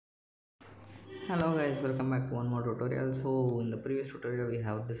Hello guys, welcome back to one more tutorial. So in the previous tutorial we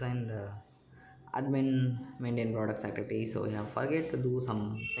have designed the admin maintain products activity. So we have forget to do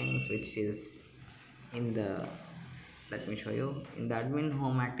some things which is in the, let me show you, in the admin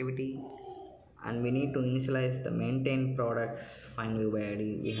home activity, and we need to initialize the maintain products find view by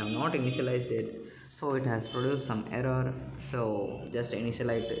id. We have not initialized it, so it has produced some error. So just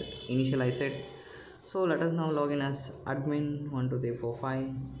initialize it. So let us now log in as admin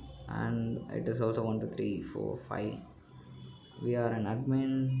 12345, and it is also 12345. We are an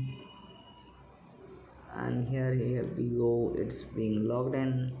admin, and here we go, it's being logged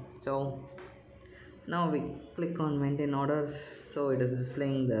in. So now we click on maintain orders. So it is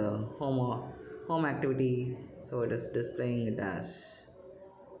displaying the home activity. So it is displaying it as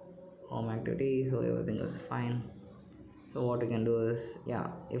home activity, so everything is fine. So what you can do is, yeah,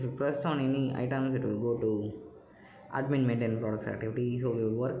 if you press on any items it will go to admin maintain products activity. So we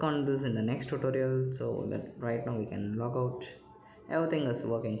will work on this in the next tutorial. So that right now we can log out. Everything is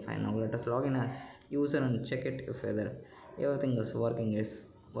working fine. Now let us log in as user and check it if whether everything is working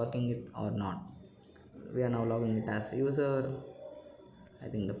it or not. We are now logging it as user. I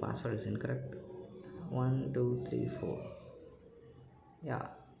think the password is incorrect. 1234. Yeah,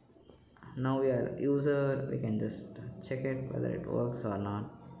 now we are user. We can just check it whether it works or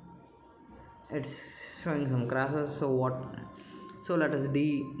not. It's showing some crashes. So let us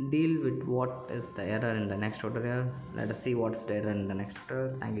deal with what is the error in the next tutorial. Let us see what's the error in the next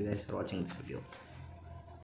tutorial. Thank you guys for watching this video.